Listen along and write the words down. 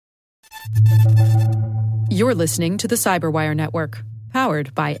You're listening to the Cyberwire Network,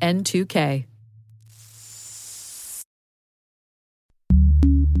 powered by N2K.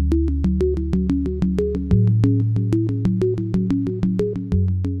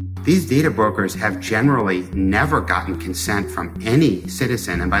 These data brokers have generally never gotten consent from any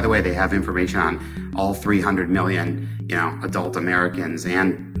citizen. And by the way, they have information on all 300 million, adult Americans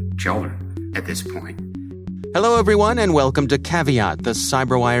and children at this point. Hello, everyone, and welcome to Caveat, the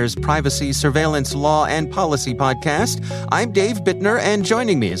CyberWire's privacy, surveillance, law, and policy podcast. I'm Dave Bittner, and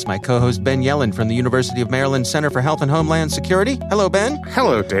joining me is my co-host Ben Yellen from the University of Maryland Center for Health and Homeland Security. Hello, Ben.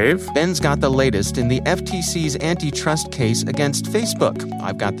 Hello, Dave. Ben's got the latest in the FTC's antitrust case against Facebook.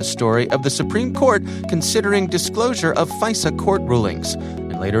 I've got the story of the Supreme Court considering disclosure of FISA court rulings.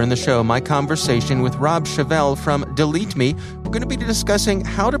 And later in the show, my conversation with Rob Chevelle from Delete Me. We're going to be discussing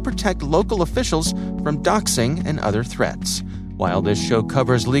how to protect local officials from doxxing and other threats. While this show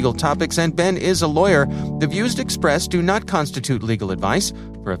covers legal topics and Ben is a lawyer, the views expressed do not constitute legal advice.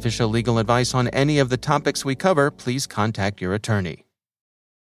 For official legal advice on any of the topics we cover, please contact your attorney.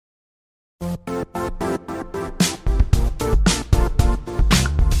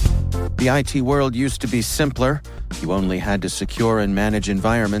 The IT world used to be simpler. You only had to secure and manage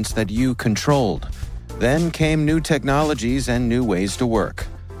environments that you controlled. Then came new technologies and new ways to work.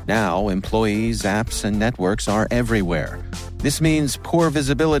 Now, employees, apps, and networks are everywhere. This means poor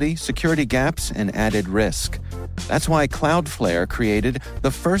visibility, security gaps, and added risk. That's why Cloudflare created the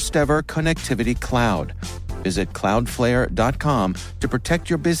first-ever connectivity cloud. Visit cloudflare.com to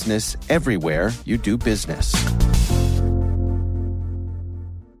protect your business everywhere you do business.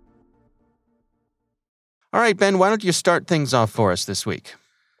 All right, Ben, why don't you start things off for us this week?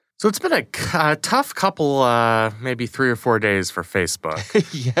 So it's been a tough couple, maybe 3 or 4 days for Facebook.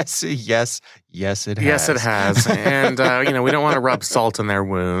 Yes, it has. Yes, it has. And, we don't want to rub salt in their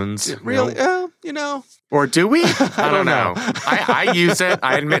wounds. Really? Or do we? I don't know. I use it.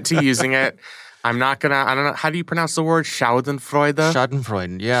 I admit to using it. I'm not going to, I don't know. How do you pronounce the word? Schadenfreude?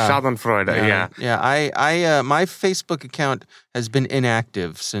 Schadenfreude, yeah. Schadenfreude, yeah. Yeah, I my Facebook account has been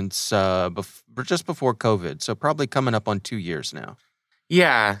inactive since just before COVID, so probably coming up on 2 years now.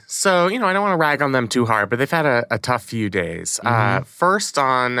 Yeah. So, I don't want to rag on them too hard, but they've had a tough few days. First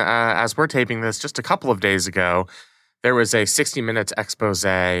on, as we're taping this, just a couple of days ago, there was a 60 Minutes expose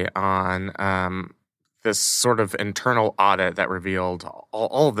on this sort of internal audit that revealed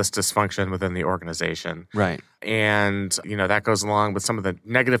all of this dysfunction within the organization. Right. And, that goes along with some of the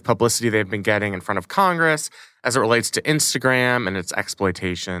negative publicity they've been getting in front of Congress as it relates to Instagram and its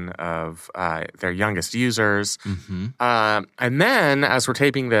exploitation of their youngest users. Mm-hmm. And then, as we're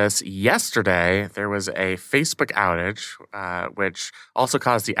taping this, yesterday, there was a Facebook outage, which also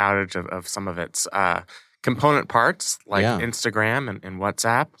caused the outage of some of its component parts like Instagram and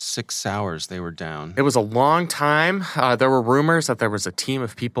WhatsApp. 6 hours they were down. It was a long time. There were rumors that there was a team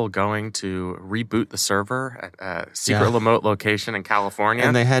of people going to reboot the server at a secret remote location in California.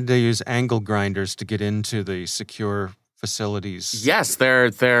 And they had to use angle grinders to get into the secure facilities. Yes,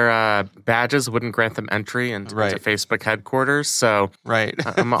 their badges wouldn't grant them entry into Facebook headquarters. So right,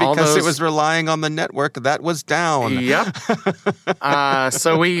 because it was relying on the network that was down. Yep.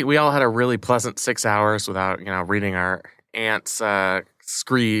 So we all had a really pleasant 6 hours without reading our aunt's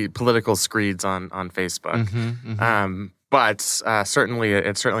political screeds on Facebook. Mm-hmm, mm-hmm. But certainly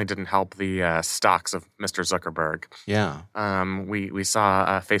it didn't help the stocks of Mr. Zuckerberg. Yeah. We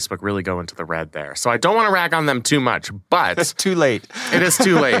saw Facebook really go into the red there. So I don't want to rag on them too much, but it's too late. It is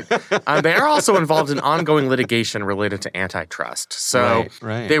too late. They are also involved in ongoing litigation related to antitrust. So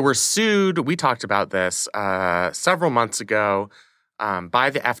they were sued. We talked about this several months ago by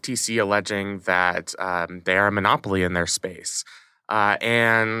the FTC alleging that they are a monopoly in their space.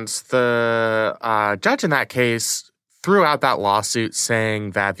 And the judge in that case threw out that lawsuit saying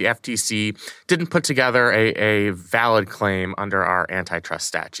that the FTC didn't put together a valid claim under our antitrust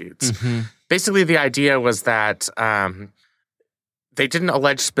statutes. Mm-hmm. Basically, the idea was that they didn't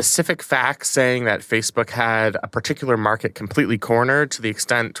allege specific facts saying that Facebook had a particular market completely cornered to the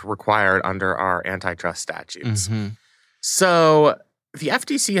extent required under our antitrust statutes. Mm-hmm. So the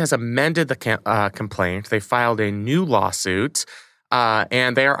FTC has amended the complaint. They filed a new lawsuit.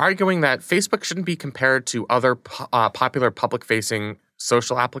 And they are arguing that Facebook shouldn't be compared to other popular public-facing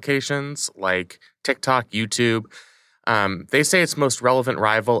social applications like TikTok, YouTube. They say its most relevant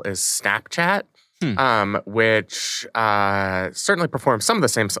rival is Snapchat, which certainly performs some of the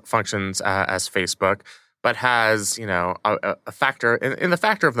same functions as Facebook, but has, a factor in the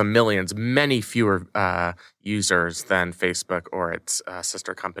factor of the millions, many fewer users than Facebook or its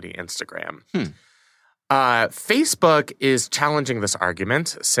sister company Instagram. Facebook is challenging this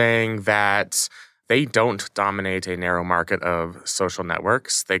argument, saying that they don't dominate a narrow market of social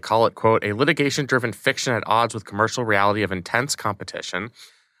networks. They call it, quote, a litigation-driven fiction at odds with commercial reality of intense competition.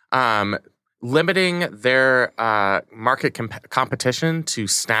 Limiting their market competition to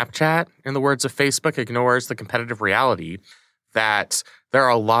Snapchat, in the words of Facebook, ignores the competitive reality that there are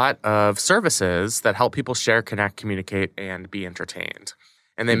a lot of services that help people share, connect, communicate, and be entertained.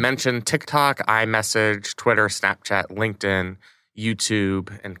 And they mention TikTok, iMessage, Twitter, Snapchat, LinkedIn,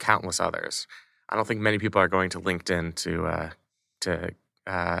 YouTube, and countless others. I don't think many people are going to LinkedIn to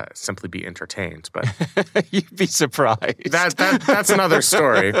simply be entertained, but you'd be surprised. That's another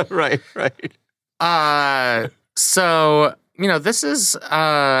story. Right. So, this is,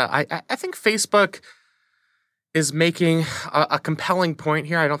 I think Facebook is making a compelling point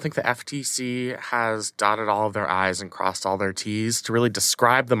here. I don't think the FTC has dotted all of their I's and crossed all their T's to really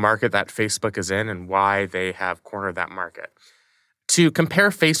describe the market that Facebook is in and why they have cornered that market. To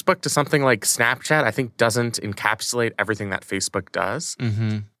compare Facebook to something like Snapchat, I think doesn't encapsulate everything that Facebook does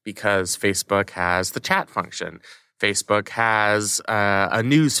because Facebook has the chat function. Facebook has a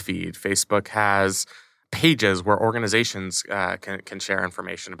news feed. Facebook has pages where organizations can share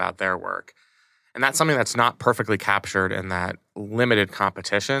information about their work. And that's something that's not perfectly captured in that limited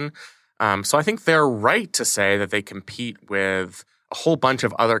competition. So I think they're right to say that they compete with a whole bunch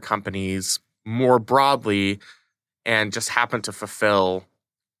of other companies more broadly and just happen to fulfill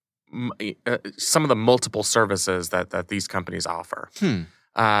some of the multiple services that these companies offer.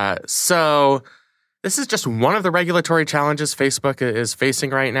 So this is just one of the regulatory challenges Facebook is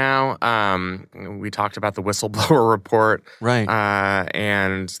facing right now. We talked about the whistleblower report. Right.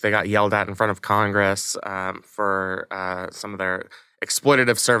 And they got yelled at in front of Congress for some of their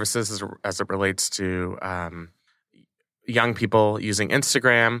exploitative services as it relates to young people using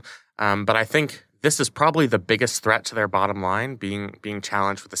Instagram. But I think this is probably the biggest threat to their bottom line, being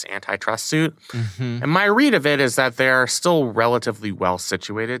challenged with this antitrust suit. And my read of it is that they're still relatively well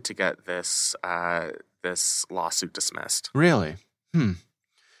situated to get this lawsuit dismissed. Really? And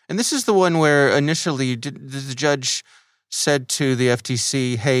this is the one where initially the judge said to the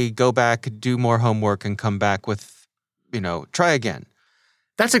FTC, hey, go back, do more homework, and come back with, try again.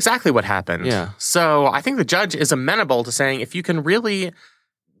 That's exactly what happened. Yeah. So I think the judge is amenable to saying if you can really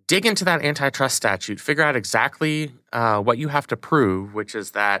dig into that antitrust statute, figure out exactly what you have to prove, which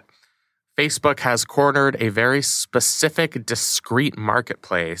is that Facebook has cornered a very specific, discrete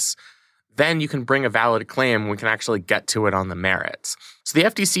marketplace, then you can bring a valid claim. We can actually get to it on the merits. So the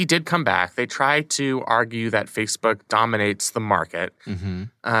FTC did come back. They tried to argue that Facebook dominates the market,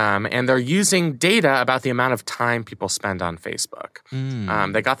 and they're using data about the amount of time people spend on Facebook.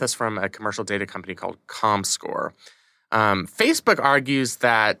 They got this from a commercial data company called ComScore. Facebook argues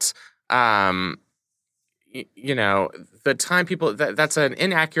that, the time people, that's an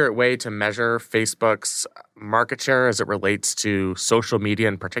inaccurate way to measure Facebook's market share as it relates to social media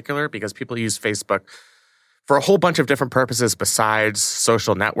in particular, because people use Facebook for a whole bunch of different purposes besides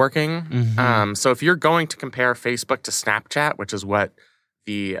social networking. So if you're going to compare Facebook to Snapchat, which is what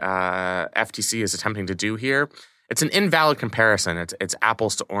the FTC is attempting to do here, it's an invalid comparison. It's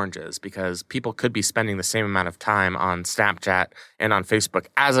apples to oranges because people could be spending the same amount of time on Snapchat and on Facebook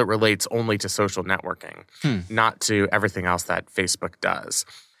as it relates only to social networking, not to everything else that Facebook does.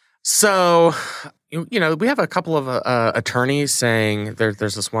 So, we have a couple of attorneys saying there's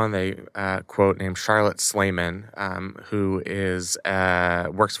this one they quote named Charlotte Slayman, who is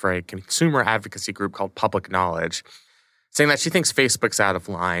works for a consumer advocacy group called Public Knowledge, saying that she thinks Facebook's out of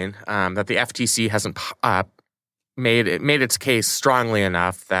line, that the FTC hasn't made its case strongly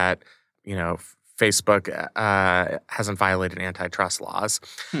enough that Facebook hasn't violated antitrust laws,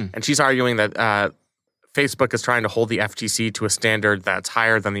 and she's arguing that Facebook is trying to hold the FTC to a standard that's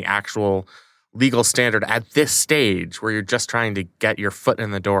higher than the actual legal standard at this stage, where you're just trying to get your foot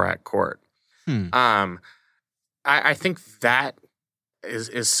in the door at court. I think that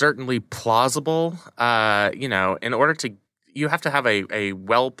is certainly plausible. In order to, you have to have a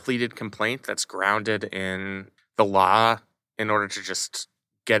well pleaded complaint that's grounded in the law in order to just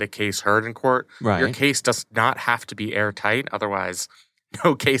get a case heard in court. Right. Your case does not have to be airtight. Otherwise,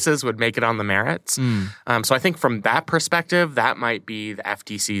 no cases would make it on the merits. So I think from that perspective, that might be the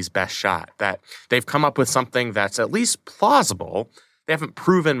FTC's best shot, that they've come up with something that's at least plausible. They haven't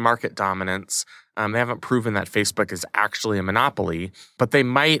proven market dominance. They haven't proven that Facebook is actually a monopoly, but they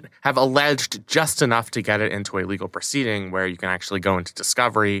might have alleged just enough to get it into a legal proceeding where you can actually go into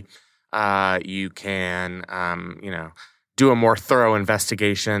discovery. You can, do a more thorough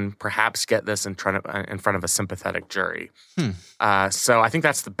investigation, perhaps get this in front of a sympathetic jury. So I think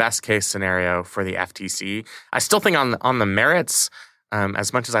that's the best case scenario for the FTC. I still think on the merits,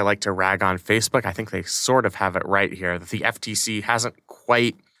 as much as I like to rag on Facebook, I think they sort of have it right here that the FTC hasn't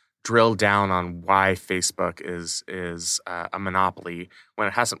quite drilled down on why Facebook is a monopoly when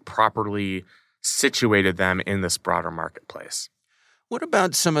it hasn't properly situated them in this broader marketplace. What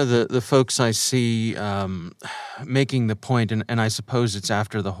about some of the folks I see making the point, and I suppose it's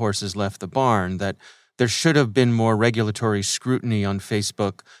after the horses left the barn, that there should have been more regulatory scrutiny on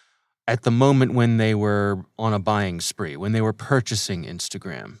Facebook at the moment when they were on a buying spree, when they were purchasing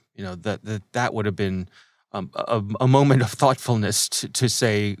Instagram? You know, that would have been a moment of thoughtfulness to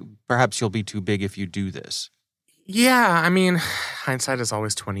say, perhaps you'll be too big if you do this. Yeah, I mean, hindsight is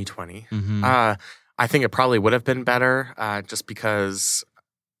always 20/20. Mm-hmm. I think it probably would have been better just because,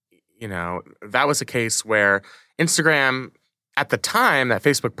 you know, that was a case where Instagram, at the time that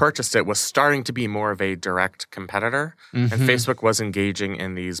Facebook purchased it, was starting to be more of a direct competitor. Mm-hmm. And Facebook was engaging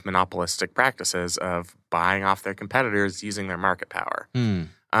in these monopolistic practices of buying off their competitors using their market power.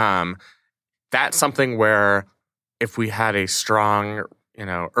 That's something where if we had a strong, you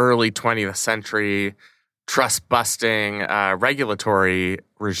know, early 20th century trust-busting regulatory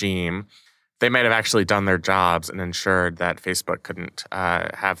regime, they might have actually done their jobs and ensured that Facebook couldn't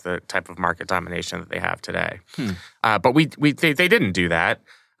have the type of market domination that they have today. But they didn't do that.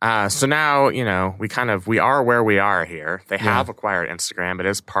 So now, you know, we are where we are here. They have acquired Instagram. It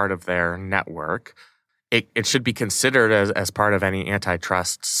is part of their network. It should be considered as part of any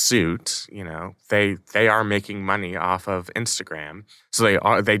antitrust suit. You know, they are making money off of Instagram. So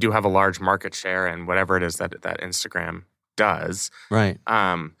they do have a large market share in whatever it is that Instagram does. Right.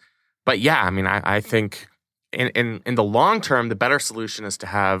 But yeah, I mean, I think in the long term, the better solution is to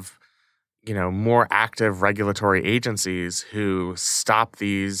have, you know, more active regulatory agencies who stop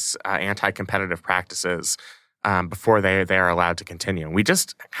these anti-competitive practices before they are allowed to continue. We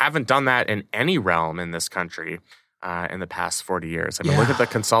just haven't done that in any realm in this country in the past 40 years. I mean, look at the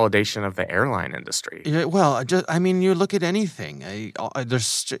consolidation of the airline industry. Yeah, well, you look at anything.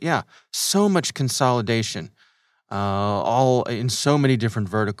 There's so much consolidation. All in so many different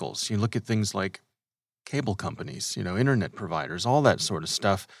verticals. You look at things like cable companies, you know, internet providers, all that sort of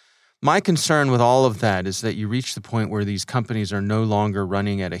stuff. My concern with all of that is that you reach the point where these companies are no longer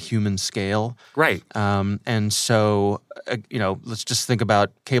running at a human scale. Right. And so, you know, let's just think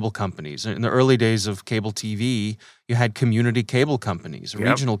about cable companies. In the early days of cable TV, you had community cable companies,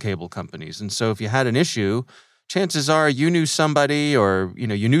 regional cable companies. And so if you had an issue, chances are you knew somebody, or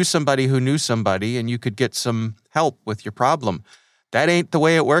you knew somebody who knew somebody, and you could get some help with your problem. That ain't the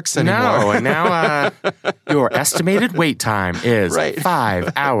way it works anymore. No, and now your estimated wait time is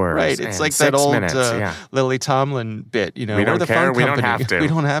 5 hours. Right, it's like 6 that old minutes. Lily Tomlin bit. You know, we don't the care. phone We company. don't have to. We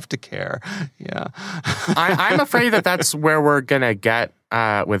don't have to care. Yeah, I'm afraid that's where we're gonna get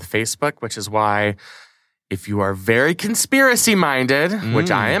with Facebook, which is why, if you are very conspiracy-minded,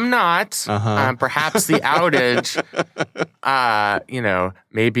 which I am not, perhaps the outage,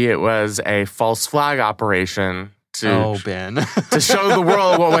 maybe it was a false flag operation to show the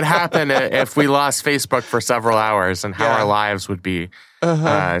world what would happen if we lost Facebook for several hours and how our lives would be,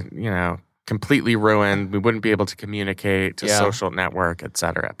 completely ruined. We wouldn't be able to communicate to social network, et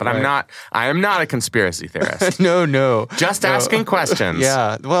cetera. But I am not a conspiracy theorist. No. Just asking questions.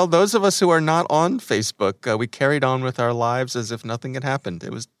 Yeah. Well, those of us who are not on Facebook, we carried on with our lives as if nothing had happened.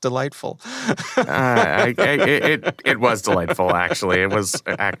 It was delightful. It was delightful, actually. It was,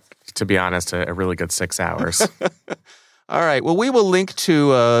 to be honest, a really good 6 hours. All right. Well, we will link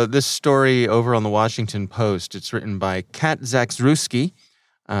to this story over on the Washington Post. It's written by Kat Zaksruski.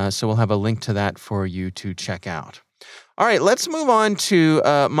 So we'll have a link to that for you to check out. All right, let's move on to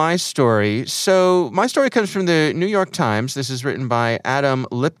my story. So my story comes from the New York Times. This is written by Adam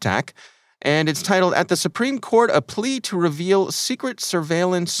Liptak, and it's titled, "At the Supreme Court, a Plea to Reveal Secret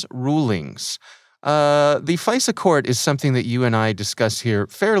Surveillance Rulings." The FISA court is something that you and I discuss here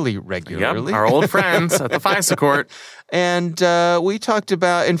fairly regularly. Yep, our old friends at the FISA court. And we talked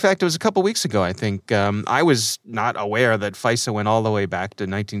about, in fact, it was a couple weeks ago, I think. I was not aware that FISA went all the way back to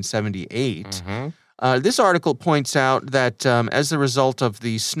 1978. Mm-hmm. This article points out that as a result of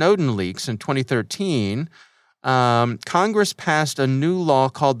the Snowden leaks in 2013, Congress passed a new law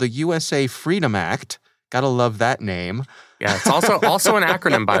called the USA Freedom Act. Gotta love that name. Yeah, it's also an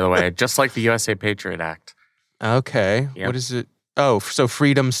acronym, by the way, just like the USA Patriot Act. Okay. Yep. What is it? Oh, so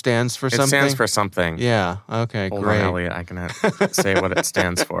freedom stands for something? It stands for something. Yeah. Okay, Hold great. on, Elliot. I can say what it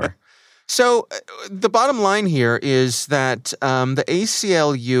stands for. So the bottom line here is that the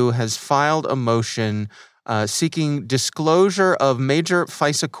ACLU has filed a motion seeking disclosure of major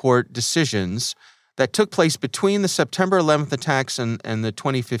FISA court decisions that took place between the September 11th attacks and the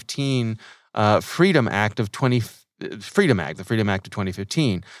 2015 Freedom Act of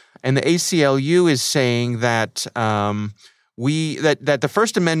 2015. And the ACLU is saying that that the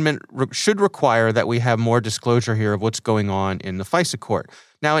First Amendment should require that we have more disclosure here of what's going on in the FISA court.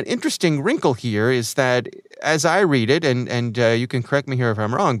 Now, an interesting wrinkle here is that, as I read it, and you can correct me here if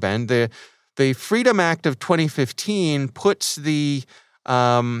I'm wrong, Ben, the Freedom Act of 2015 puts the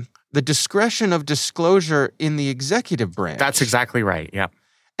discretion of disclosure in the executive branch. That's exactly right, yeah.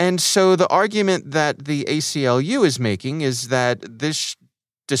 And so the argument that the ACLU is making is that this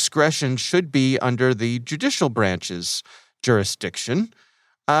discretion should be under the judicial branch's jurisdiction.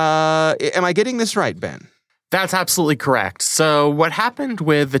 Am I getting this right, Ben? That's absolutely correct. So what happened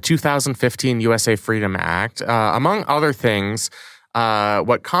with the 2015 USA Freedom Act, among other things,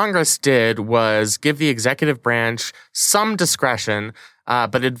 what Congress did was give the executive branch some discretion,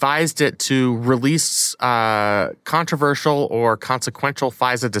 but advised it to release controversial or consequential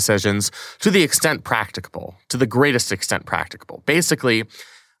FISA decisions to the extent practicable, to the greatest extent practicable. Basically,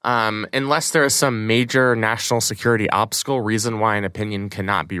 unless there is some major national security obstacle, reason why an opinion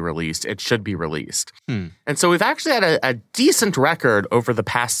cannot be released, it should be released. And so we've actually had a decent record over the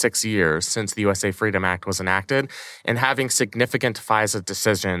past 6 years since the USA Freedom Act was enacted in having significant FISA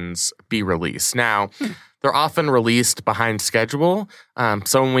decisions be released. Now, they're often released behind schedule.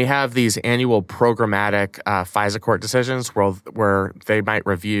 So when we have these annual programmatic FISA court decisions where they might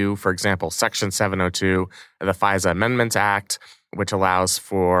review, for example, Section 702 of the FISA Amendments Act, which allows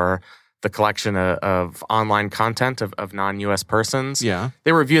for the collection of online content of non-U.S. persons. Yeah.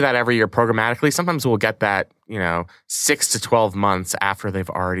 They review that every year programmatically. Sometimes we'll get that, 6 to 12 months after they've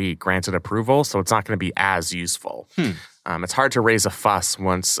already granted approval, so it's not going to be as useful. It's hard to raise a fuss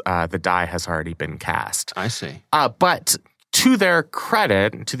once the die has already been cast. I see. But to their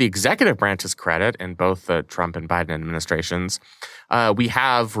credit, to the executive branch's credit in both the Trump and Biden administrations, we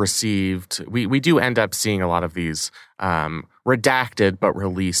have received, we do end up seeing a lot of these redacted but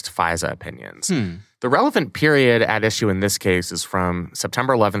released FISA opinions. The relevant period at issue in this case is from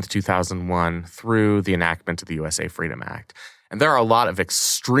September 11th, 2001 through the enactment of the USA Freedom Act. And there are a lot of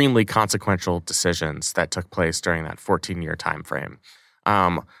extremely consequential decisions that took place during that 14-year time frame.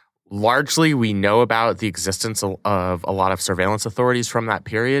 Largely, we know about the existence of a lot of surveillance authorities from that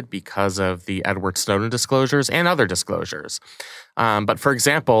period because of the Edward Snowden disclosures and other disclosures. But for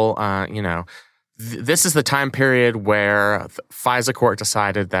example, this is the time period where the FISA court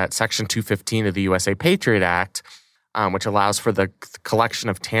decided that Section 215 of the USA Patriot Act, which allows for the collection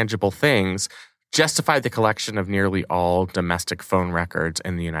of tangible things, justified the collection of nearly all domestic phone records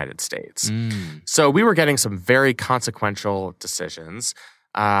in the United States. So we were getting some very consequential decisions.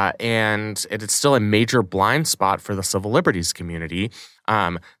 And it is still a major blind spot for the civil liberties community.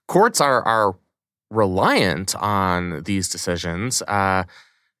 Courts are reliant on these decisions.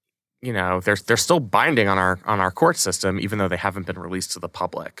 They're still binding on our court system, even though they haven't been released to the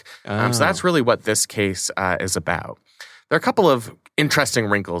public. So that's really what this case is about. There are a couple of interesting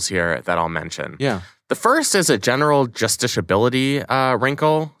wrinkles here that I'll mention. Yeah. The first is a general justiciability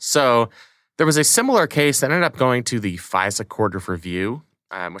wrinkle. So there was a similar case that ended up going to the FISA Court of Review,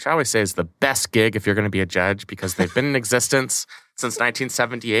 which I always say is the best gig if you're going to be a judge because they've been in existence since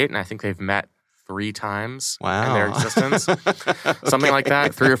 1978, and I think they've met 3 times in their existence. Something like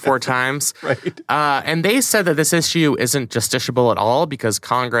that, 3 or 4 times. Right. And they said that this issue isn't justiciable at all because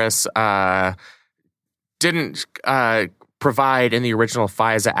Congress didn't provide in the original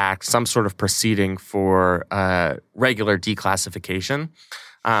FISA Act some sort of proceeding for regular declassification.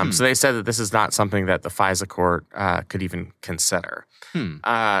 So they said that this is not something that the FISA court could even consider.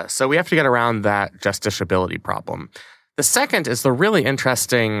 So we have to get around that justiciability problem. The second is the really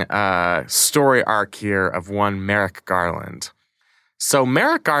interesting story arc here of one Merrick Garland. So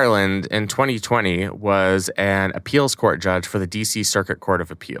Merrick Garland in 2020 was an appeals court judge for the D.C. Circuit Court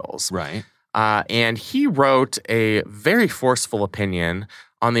of Appeals. Right. And he wrote a very forceful opinion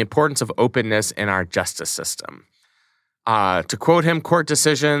on the importance of openness in our justice system. To quote him, court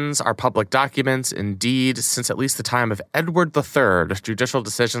decisions are public documents. Indeed, since at least the time of Edward III, judicial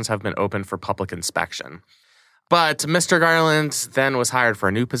decisions have been open for public inspection. But Mr. Garland then was hired for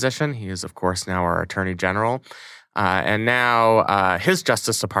a new position. He is, of course, now our Attorney General. And now his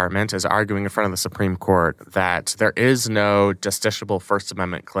Justice Department is arguing in front of the Supreme Court that there is no justiciable First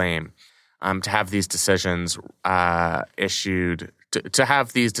Amendment claim to have these decisions issued, to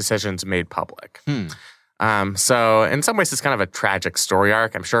have these decisions made public. So in some ways, it's kind of a tragic story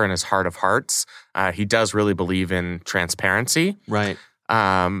arc. I'm sure in his heart of hearts, he does really believe in transparency. Right.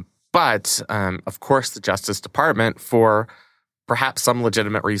 But, of course, the Justice Department, for perhaps some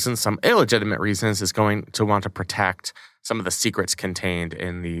legitimate reasons, some illegitimate reasons, is going to want to protect some of the secrets contained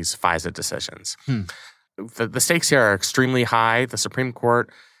in these FISA decisions. The stakes here are extremely high. The Supreme Court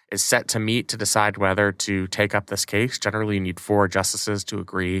is set to meet to decide whether to take up this case. Generally, you need 4 justices to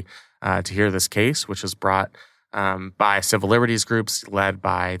agree to hear this case, which is brought by civil liberties groups led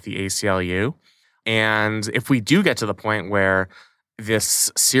by the ACLU. And if we do get to the point where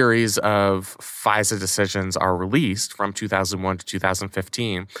this series of FISA decisions are released from 2001 to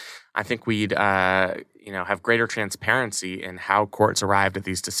 2015, I think we'd have greater transparency in how courts arrived at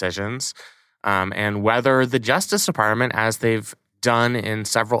these decisions, and whether the Justice Department, as they've done in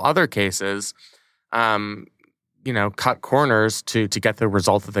several other cases, cut corners to get the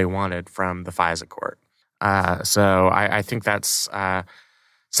result that they wanted from the FISA court. So I think that's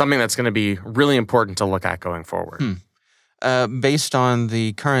something that's going to be really important to look at going forward. Based on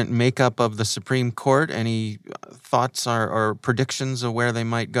the current makeup of the Supreme Court, any thoughts or predictions of where they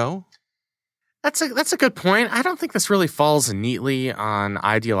might go? That's a good point. I don't think this really falls neatly on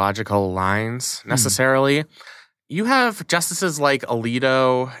ideological lines necessarily. You have justices like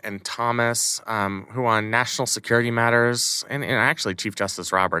Alito and Thomas, who on national security matters, and actually Chief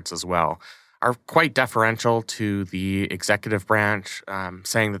Justice Roberts as well, are quite deferential to the executive branch,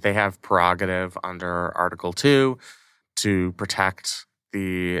 saying that they have prerogative under Article 2 to protect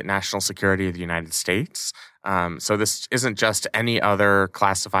the national security of the United States. So this isn't just any other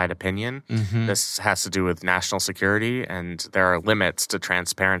classified opinion. This has to do with national security, and there are limits to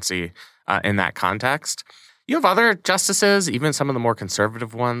transparency in that context. You have other justices, even some of the more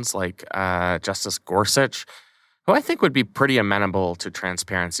conservative ones, like Justice Gorsuch, who I think would be pretty amenable to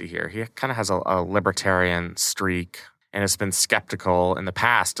transparency here. He kind of has a libertarian streak and has been skeptical in the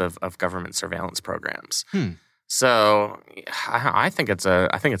past of government surveillance programs. So I think it's a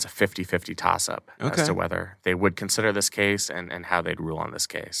 50-50 toss-up as to whether they would consider this case and how they'd rule on this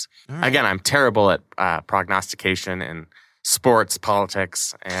case. Right. Again, I'm terrible at prognostication in sports,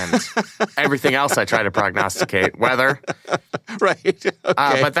 politics, and everything else I try to prognosticate. Weather, right?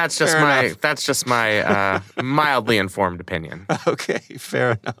 Okay. But that's just my mildly informed opinion. Okay,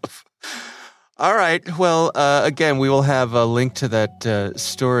 fair enough. All right. Well, again, we will have a link to that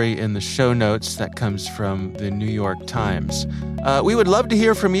story in the show notes that comes from the New York Times. We would love to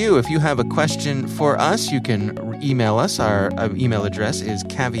hear from you. If you have a question for us, you can email us. Our email address is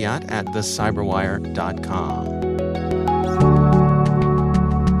caveat@thecyberwire.com.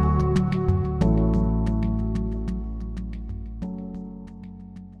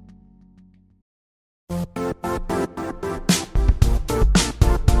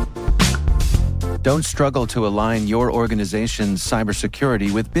 Don't struggle to align your organization's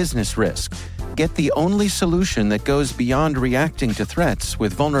cybersecurity with business risk. Get the only solution that goes beyond reacting to threats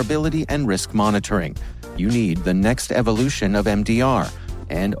with vulnerability and risk monitoring. You need the next evolution of MDR,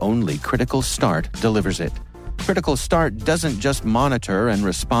 and only Critical Start delivers it. Critical Start doesn't just monitor and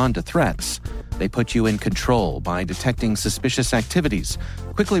respond to threats. They put you in control by detecting suspicious activities,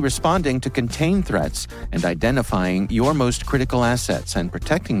 quickly responding to contain threats, and identifying your most critical assets and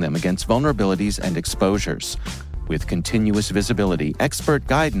protecting them against vulnerabilities and exposures. With continuous visibility, expert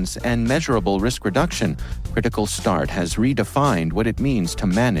guidance, and measurable risk reduction, Critical Start has redefined what it means to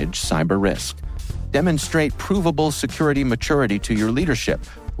manage cyber risk. Demonstrate provable security maturity to your leadership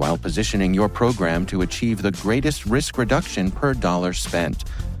while positioning your program to achieve the greatest risk reduction per dollar spent.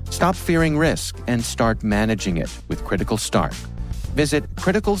 Stop fearing risk and start managing it with Critical Start. Visit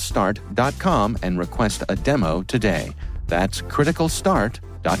criticalstart.com and request a demo today. That's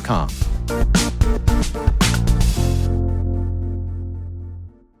criticalstart.com.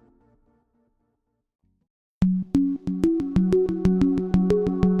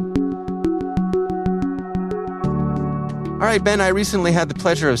 All right, Ben, I recently had the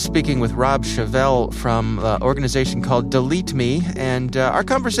pleasure of speaking with Rob Chevelle from an organization called Delete Me, and our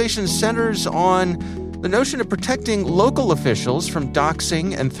conversation centers on the notion of protecting local officials from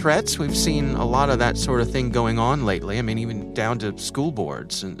doxing and threats. We've seen a lot of that sort of thing going on lately. I mean, even down to school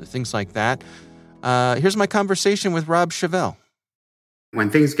boards and things like that. Here's my conversation with Rob Chevelle. When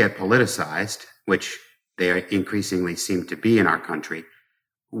things get politicized, which they increasingly seem to be in our country,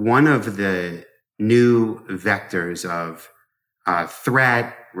 one of the new vectors of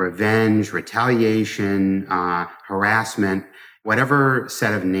threat, revenge, retaliation, harassment, whatever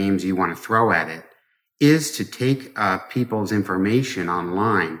set of names you want to throw at it, is to take people's information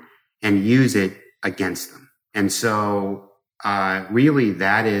online and use it against them. And so really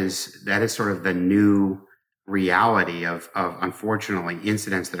that is sort of the new reality of unfortunately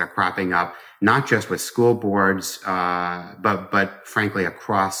incidents that are cropping up, not just with school boards, but frankly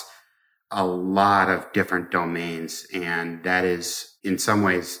across a lot of different domains. And that is in some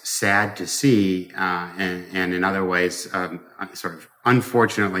ways sad to see, and in other ways, sort of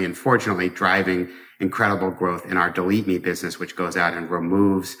unfortunately and fortunately driving incredible growth in our Delete Me business, which goes out and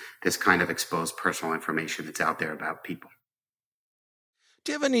removes this kind of exposed personal information that's out there about people.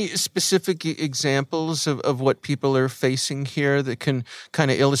 Do you have any specific examples of what people are facing here that can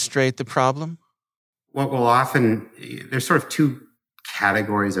kind of illustrate the problem? What will often, there's sort of two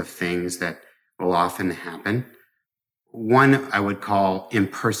categories of things that will often happen. One I would call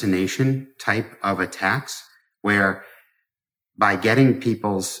impersonation type of attacks, where by getting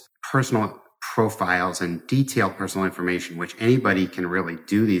people's personal profiles and detailed personal information, which anybody can really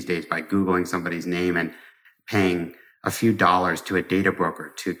do these days by Googling somebody's name and paying a few dollars to a data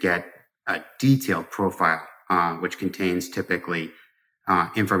broker to get a detailed profile, which contains typically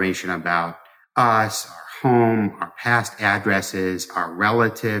information about us, our home, our past addresses, our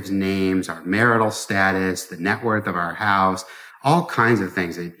relatives' names, our marital status, the net worth of our house, all kinds of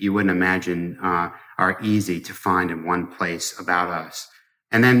things that you wouldn't imagine are easy to find in one place about us.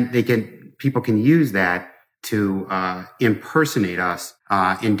 And then people can use that to impersonate us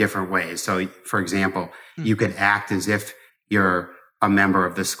in different ways. So, for example, you could act as if you're a member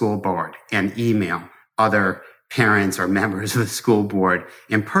of the school board and email other parents or members of the school board,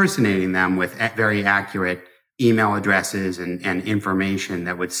 impersonating them with very accurate email addresses and information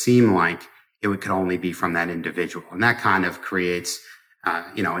that would seem like could only be from that individual. And that kind of creates,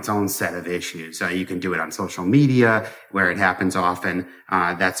 its own set of issues. You can do it on social media where it happens often,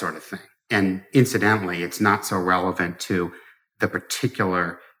 that sort of thing. And incidentally, it's not so relevant to the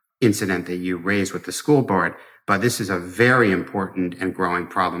particular incident that you raised with the school board, but this is a very important and growing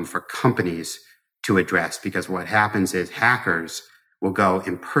problem for companies to address, because what happens is hackers will go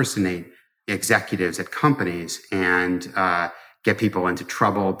impersonate executives at companies and get people into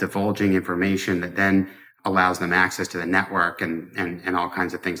trouble, divulging information that then allows them access to the network and all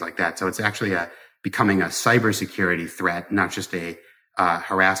kinds of things like that. So it's actually becoming a cybersecurity threat, not just a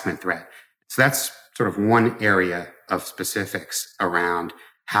harassment threat. So that's sort of one area of specifics around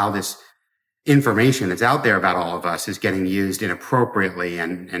how this information that's out there about all of us is getting used inappropriately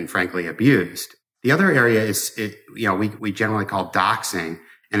and frankly abused. The other area is, we generally call doxxing,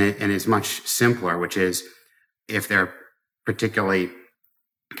 and it is much simpler, which is if there are particularly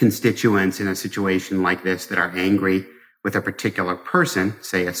constituents in a situation like this that are angry with a particular person,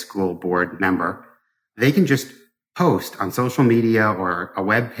 say a school board member, they can just post on social media or a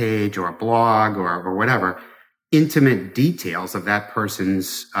web page or a blog or whatever intimate details of that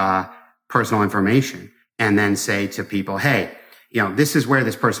person's personal information, and then say to people, hey, this is where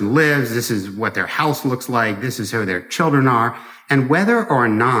this person lives. This is what their house looks like. This is who their children are. And whether or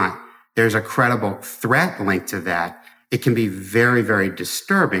not there's a credible threat linked to that, it can be very, very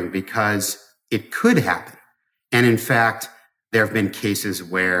disturbing because it could happen. And in fact, there have been cases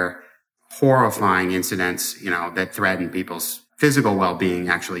where horrifying incidents, that threaten people's physical well-being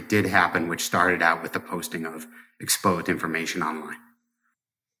actually did happen, which started out with the posting of exposed information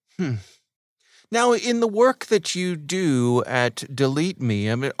online. Now, in the work that you do at Delete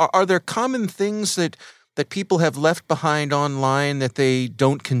Me, I mean, are there common things that people have left behind online that they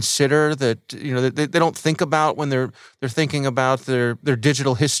don't consider, that they don't think about when they're thinking about their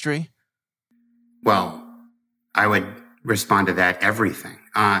digital history? Well, I would respond to that everything.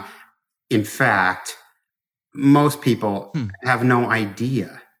 In fact, most people have no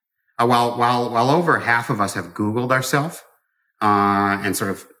idea. While over half of us have Googled ourselves and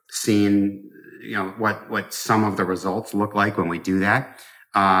sort of seen what some of the results look like when we do that.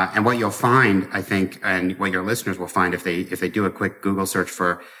 And what you'll find, I think, and what your listeners will find if they do a quick Google search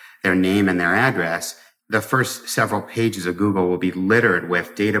for their name and their address, the first several pages of Google will be littered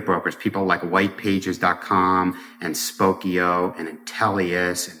with data brokers, people like whitepages.com and Spokeo and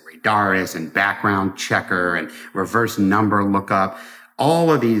Intellius and Radaris and Background Checker and Reverse Number Lookup.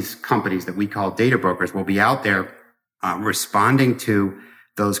 All of these companies that we call data brokers will be out there responding to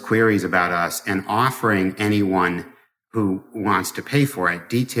those queries about us and offering anyone who wants to pay for it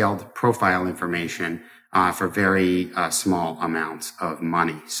detailed profile information for very small amounts of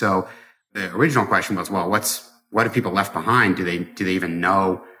money. So the original question was, well, what have people left behind? Do they even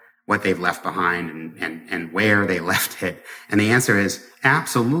know what they've left behind and where they left it? And the answer is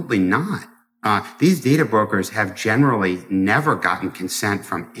absolutely not. These data brokers have generally never gotten consent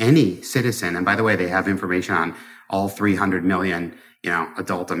from any citizen. And by the way, they have information on all 300 million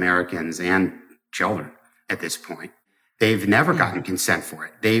adult Americans and children at this point. They've never gotten consent for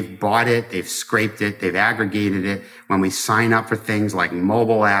it. They've bought it. They've scraped it. They've aggregated it. When we sign up for things like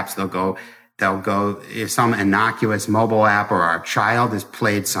mobile apps, they'll They'll go, if some innocuous mobile app or our child has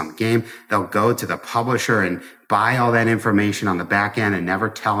played some game, they'll go to the publisher and buy all that information on the back end and never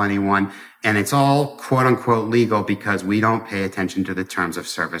tell anyone. And it's all quote unquote legal because we don't pay attention to the terms of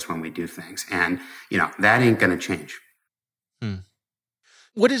service when we do things. And, that ain't going to change.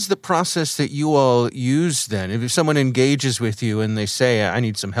 What is the process that you all use then? If someone engages with you and they say, I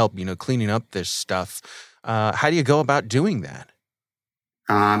need some help, cleaning up this stuff, how do you go about doing that?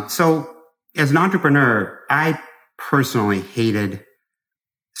 So as an entrepreneur, I personally hated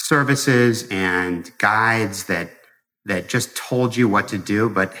services and guides that just told you what to do,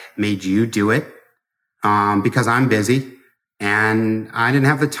 but made you do it, because I'm busy and I didn't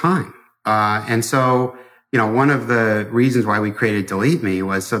have the time. And so, one of the reasons why we created Delete Me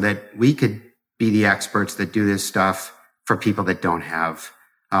was so that we could be the experts that do this stuff for people that don't have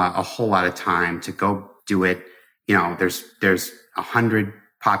a whole lot of time to go do it. There's 100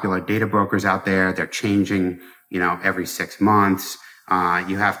 popular data brokers out there. They're changing, every 6 months.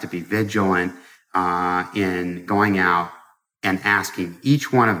 You have to be vigilant in going out and asking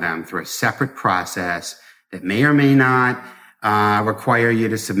each one of them through a separate process that may or may not require you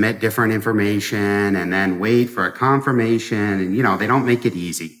to submit different information and then wait for a confirmation. And, they don't make it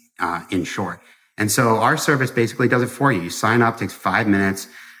easy, in short. And so our service basically does it for you. You sign up, takes 5 minutes.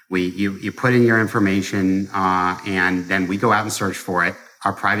 You put in your information, and then we go out and search for it.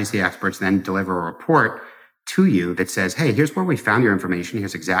 Our privacy experts then deliver a report to you that says, hey, here's where we found your information.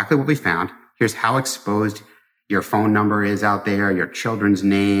 Here's exactly what we found. Here's how exposed your phone number is out there, your children's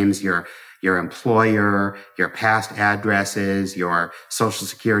names, your employer, your past addresses, your social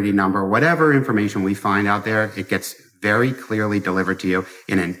security number, whatever information we find out there, it gets very clearly delivered to you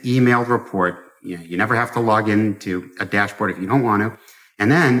in an emailed report. You never have to log into a dashboard if you don't want to.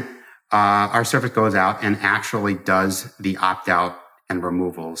 And then our service goes out and actually does the opt-out and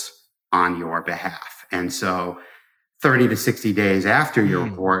removals on your behalf. And so 30 to 60 days after your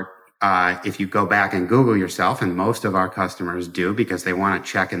report, if you go back and Google yourself, and most of our customers do because they want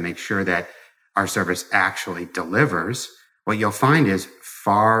to check and make sure that our service actually delivers, what you'll find is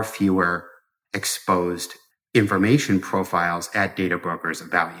far fewer exposed information profiles at data brokers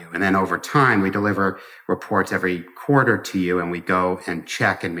about you. And then over time, we deliver reports every quarter to you, and we go and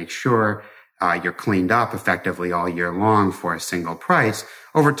check and make sure you're cleaned up effectively all year long for a single price.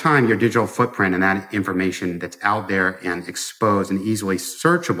 Over time, your digital footprint and that information that's out there and exposed and easily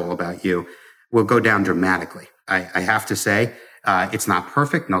searchable about you will go down dramatically. I have to say, it's not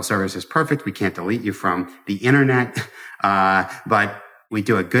perfect. No service is perfect. We can't delete you from the internet. But we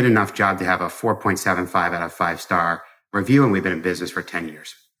do a good enough job to have a 4.75 out of 5-star review, and we've been in business for 10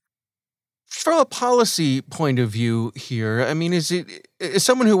 years. From a policy point of view here, I mean, as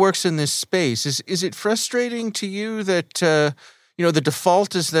someone who works in this space, is it frustrating to you that, the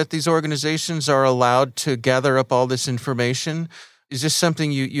default is that these organizations are allowed to gather up all this information? Is this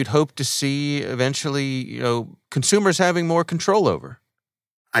something you'd hope to see eventually, consumers having more control over?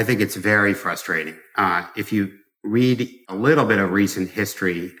 I think it's very frustrating. If you read a little bit of recent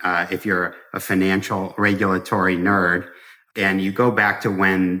history, if you're a financial regulatory nerd, and you go back to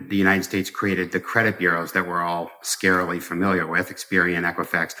when the United States created the credit bureaus that we're all scarily familiar with, Experian,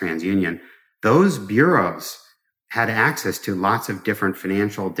 Equifax, TransUnion, those bureaus had access to lots of different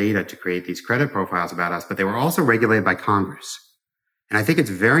financial data to create these credit profiles about us, but they were also regulated by Congress. And I think it's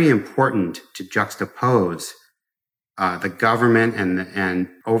very important to juxtapose the government and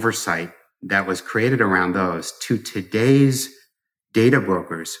oversight that was created around those to today's data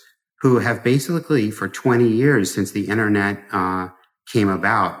brokers who have basically for 20 years since the internet came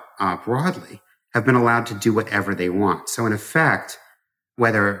about broadly, have been allowed to do whatever they want. So in effect,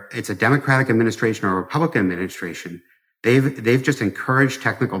 whether it's a Democratic administration or a Republican administration, they've just encouraged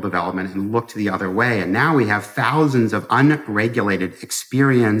technical development and looked the other way. And now we have thousands of unregulated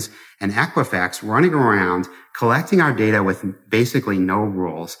Experians and Equifax running around collecting our data with basically no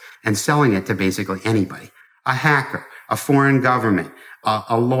rules and selling it to basically anybody, a hacker, a foreign government,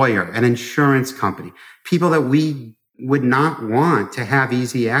 a lawyer, an insurance company, people that we would not want to have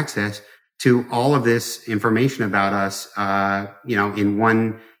easy access to all of this information about us, in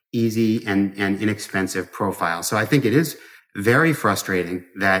one easy and inexpensive profile. So I think it is very frustrating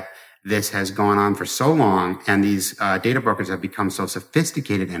that this has gone on for so long, and these data brokers have become so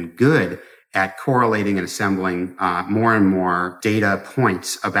sophisticated and good at correlating and assembling more and more data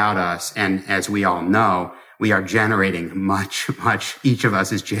points about us. And as we all know, we are generating each of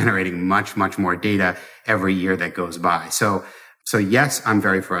us is generating much more data every year that goes by. So yes, I'm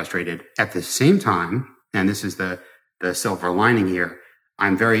very frustrated. At the same time, and this is the silver lining here,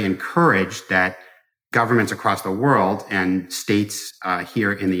 I'm very encouraged that governments across the world and states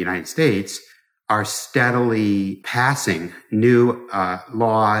here in the United States are steadily passing new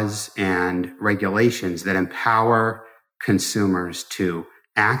laws and regulations that empower consumers to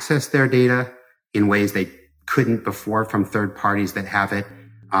access their data in ways they couldn't before from third parties that have it,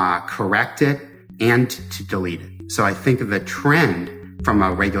 correct it, and to delete it. So I think the trend from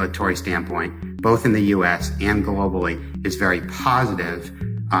a regulatory standpoint, both in the US and globally, is very positive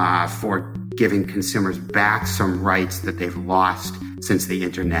for giving consumers back some rights that they've lost since the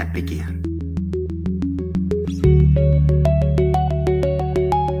internet began.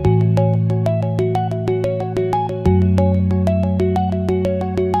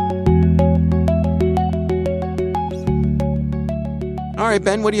 All right,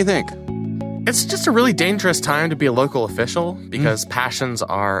 Ben, what do you think? It's just a really dangerous time to be a local official because passions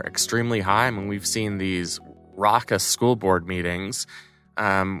are extremely high. I mean, we've seen these raucous school board meetings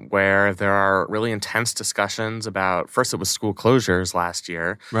where there are really intense discussions about, first it was school closures last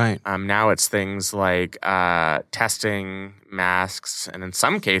year. Right. Now it's things like testing, masks, and in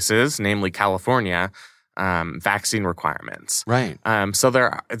some cases, namely California, vaccine requirements. Right. So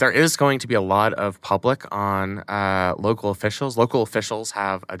there is going to be a lot of public on local officials. Local officials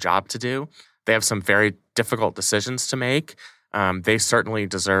have a job to do. They have some very difficult decisions to make. They certainly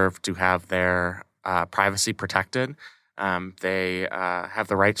deserve to have their privacy protected. They have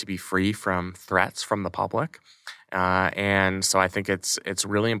the right to be free from threats from the public. And so I think it's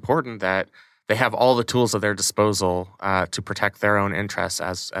really important that they have all the tools at their disposal to protect their own interests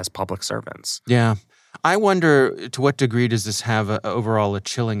as public servants. Yeah. I wonder to what degree does this have overall a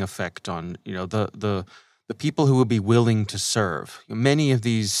chilling effect on, the people who would be willing to serve. Many of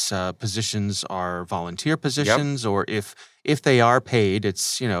these positions are volunteer positions, or if they are paid,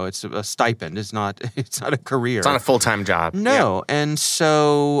 it's a stipend. It's not a career. It's not a full-time job. No, yeah. And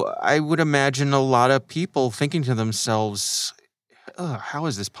so I would imagine a lot of people thinking to themselves, how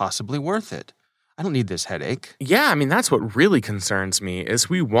is this possibly worth it? I don't need this headache. Yeah, I mean, that's what really concerns me is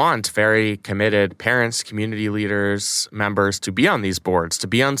we want very committed parents, community leaders, members to be on these boards, to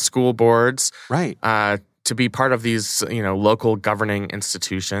be on school boards. Right. To be part of these, local governing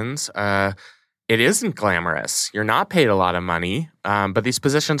institutions. It isn't glamorous. You're not paid a lot of money, but these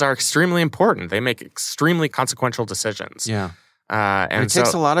positions are extremely important. They make extremely consequential decisions. Yeah. And it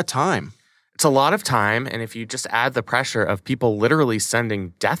takes a lot of time. It's a lot of time, and if you just add the pressure of people literally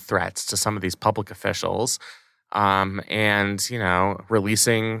sending death threats to some of these public officials, and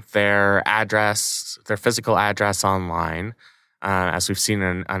releasing their address, their physical address online, as we've seen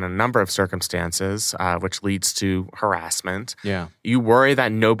in a number of circumstances, which leads to harassment. Yeah, you worry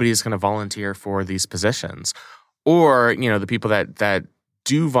that nobody's going to volunteer for these positions, or the people that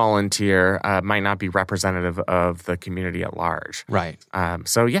do volunteer might not be representative of the community at large. Right.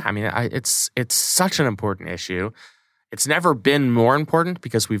 So yeah, I mean, it's such an important issue. It's never been more important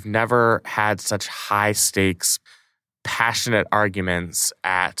because we've never had such high stakes, passionate arguments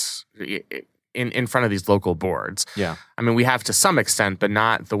in front of these local boards. Yeah. I mean, we have to some extent, but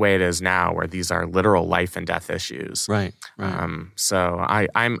not the way it is now, where these are literal life and death issues. Right. So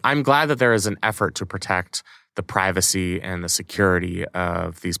I'm glad that there is an effort to protect the privacy and the security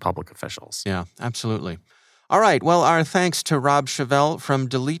of these public officials. Yeah, absolutely. All right. Well, our thanks to Rob Chevelle from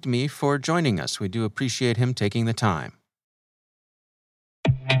Delete Me for joining us. We do appreciate him taking the time.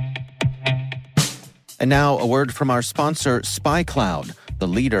 And now a word from our sponsor, SpyCloud, the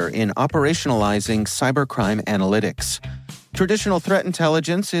leader in operationalizing cybercrime analytics. Traditional threat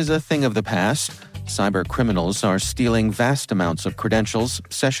intelligence is a thing of the past. Cyber criminals are stealing vast amounts of credentials,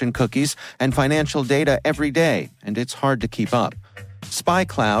 session cookies, and financial data every day, and it's hard to keep up.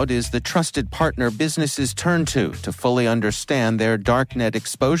 SpyCloud is the trusted partner businesses turn to fully understand their darknet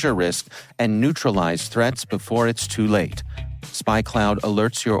exposure risk and neutralize threats before it's too late. SpyCloud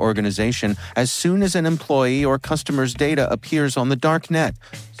alerts your organization as soon as an employee or customer's data appears on the darknet,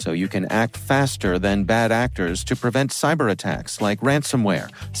 so you can act faster than bad actors to prevent cyber attacks like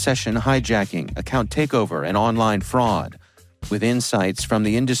ransomware, session hijacking, account takeover, and online fraud. With insights from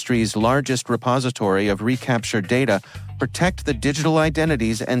the industry's largest repository of recaptured data, protect the digital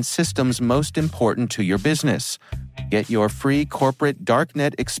identities and systems most important to your business. Get your free corporate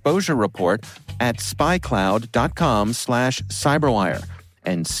darknet exposure report at spycloud.com/cyberwire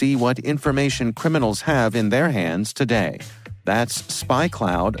and see what information criminals have in their hands today. That's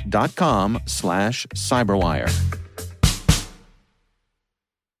spycloud.com/cyberwire.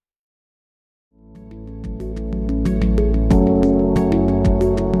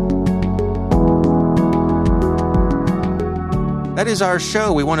 That is our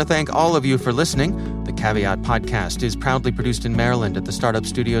show. We want to thank all of you for listening. The Caveat podcast is proudly produced in Maryland at the startup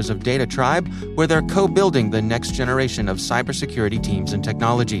studios of Data Tribe, where they're co-building the next generation of cybersecurity teams and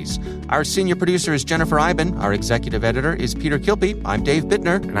technologies. Our senior producer is Jennifer Iben. Our executive editor is Peter Kilpe. I'm Dave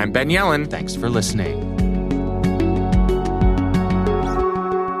Bittner. And I'm Ben Yellen. Thanks for listening.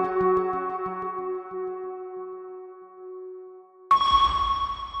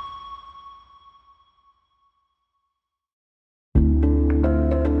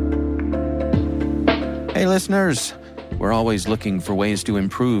 Hey listeners, we're always looking for ways to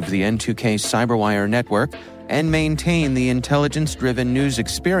improve the N2K Cyberwire network and maintain the intelligence-driven news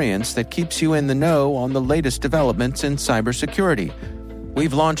experience that keeps you in the know on the latest developments in cybersecurity.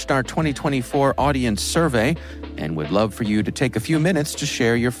 We've launched our 2024 audience survey and would love for you to take a few minutes to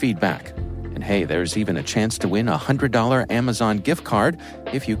share your feedback. And hey, there's even a chance to win a $100 Amazon gift card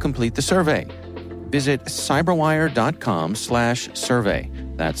if you complete the survey. Visit cyberwire.com/survey.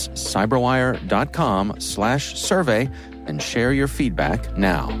 That's cyberwire.com/survey and share your feedback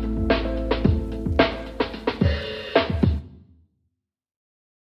now.